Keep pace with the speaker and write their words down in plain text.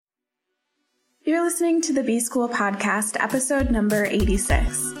You're listening to the B-School Podcast, episode number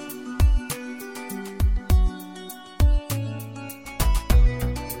 86.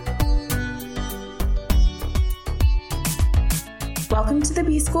 Welcome to the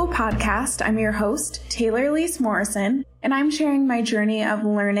B-School Podcast. I'm your host, Taylor Elise Morrison, and I'm sharing my journey of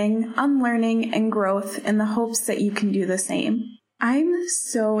learning, unlearning, and growth in the hopes that you can do the same. I'm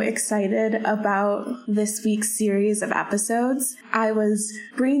so excited about this week's series of episodes. I was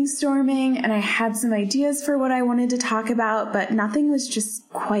brainstorming and I had some ideas for what I wanted to talk about, but nothing was just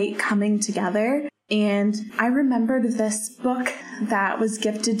quite coming together. And I remembered this book that was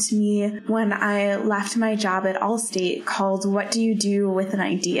gifted to me when I left my job at Allstate called What Do You Do with an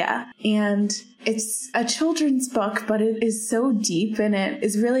Idea? And it's a children's book, but it is so deep and it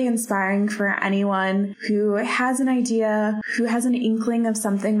is really inspiring for anyone who has an idea, who has an inkling of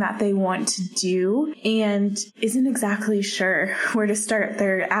something that they want to do and isn't exactly sure where to start.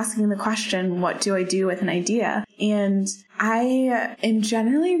 They're asking the question, what do I do with an idea? And I am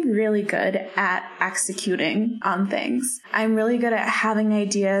generally really good at executing on things. I'm really good at having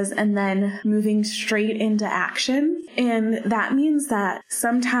ideas and then moving straight into action. And that means that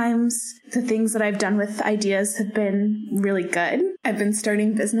sometimes the things that I've done with ideas have been really good. I've been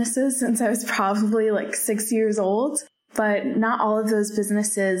starting businesses since I was probably like 6 years old, but not all of those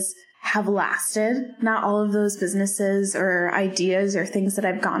businesses have lasted. Not all of those businesses or ideas or things that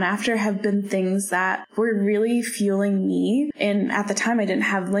I've gone after have been things that were really fueling me. And at the time I didn't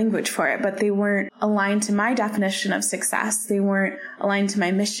have language for it, but they weren't aligned to my definition of success. They weren't aligned to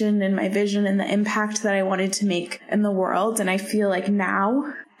my mission and my vision and the impact that I wanted to make in the world. And I feel like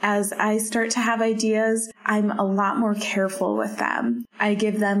now, as I start to have ideas, I'm a lot more careful with them. I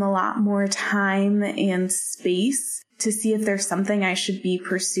give them a lot more time and space to see if there's something I should be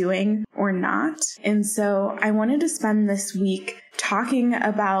pursuing or not. And so I wanted to spend this week talking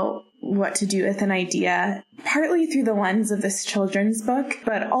about what to do with an idea, partly through the lens of this children's book,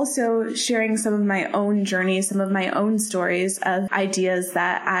 but also sharing some of my own journey, some of my own stories of ideas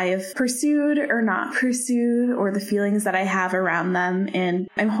that I've pursued or not pursued, or the feelings that I have around them. And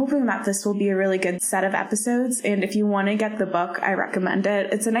I'm hoping that this will be a really good set of episodes. And if you want to get the book, I recommend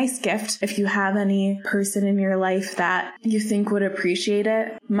it. It's a nice gift if you have any person in your life that you think would appreciate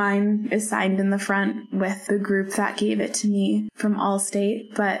it. Mine is signed in the front with the group that gave it to me from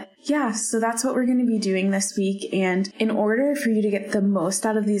Allstate. But yeah, so that's what we're going to be doing this week. And in order for you to get the most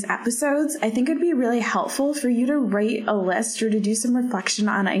out of these episodes, I think it'd be really helpful for you to write a list or to do some reflection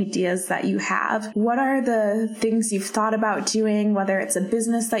on ideas that you have. What are the things you've thought about doing, whether it's a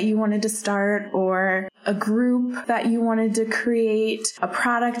business that you wanted to start or a group that you wanted to create, a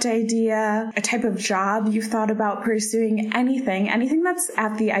product idea, a type of job you've thought about pursuing, anything that's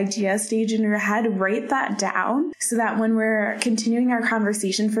at the idea stage in your head, write that down so that when we're continuing our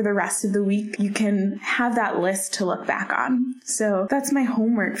conversation for the rest of the week, you can have that list to look back on. So that's my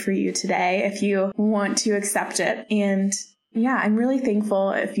homework for you today if you want to accept it. And yeah, I'm really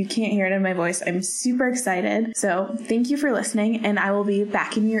thankful. If you can't hear it in my voice, I'm super excited. So thank you for listening, and I will be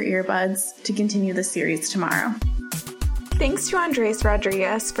back in your earbuds to continue the series tomorrow. Thanks to Andres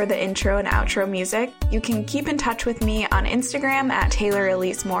Rodriguez for the intro and outro music. You can keep in touch with me on Instagram at Taylor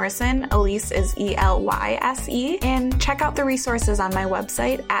Elise Morrison. Elise is ELYSE. And check out the resources on my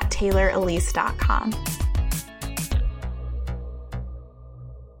website at taylorelise.com.